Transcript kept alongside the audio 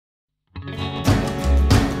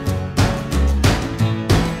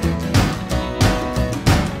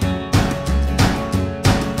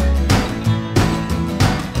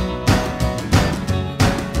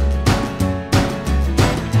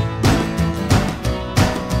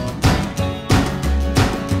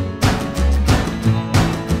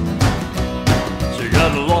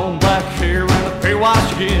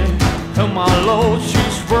Oh my lord,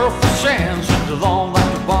 she's worth the sands. She's long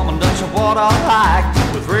like a woman, that's what I like.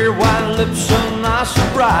 With red white lips so nice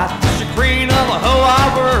and bright. She's the queen of the whole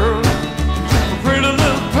wide world. A pretty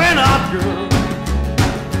little pin-up girl.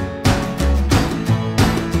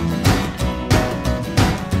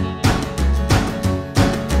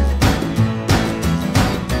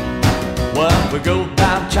 Well, we go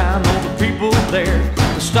downtown, all the people there.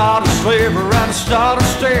 The start of slavery and the start of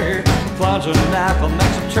stare. Finds a knife and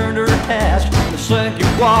makes him turn her head. The slinky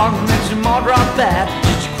walk makes him all drop that.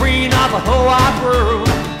 She's the queen of the whole wide world.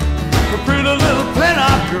 A pretty little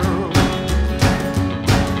pin-up girl.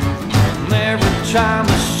 And every time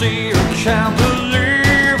I see her, can't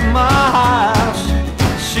believe my eyes.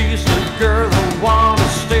 She's the girl that wanna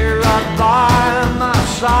stay right by my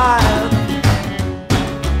side.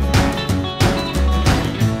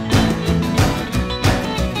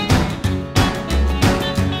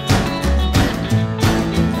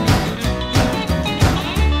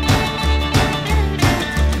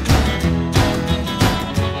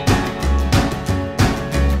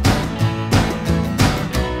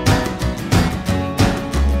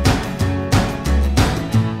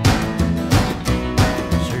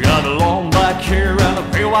 Hair and a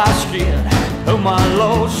pale white skin. Oh my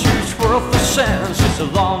lord, she's worth the sense. She's a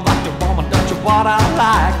long like the woman, that's what I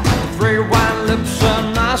like. With red wine lips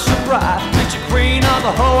and nice and bright. She's the queen of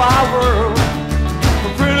the whole wide world. A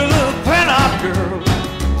pretty little pin-up girl.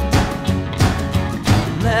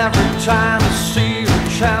 And every time I see her,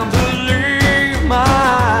 can't believe my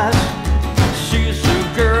eyes. She's the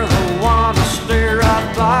girl that wanna stay right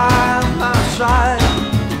by my side.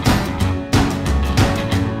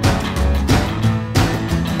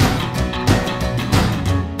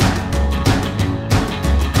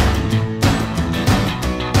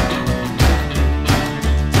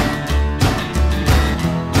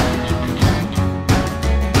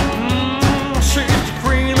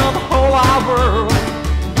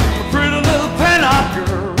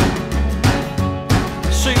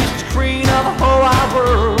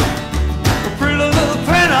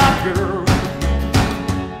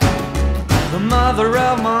 Mother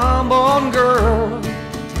of my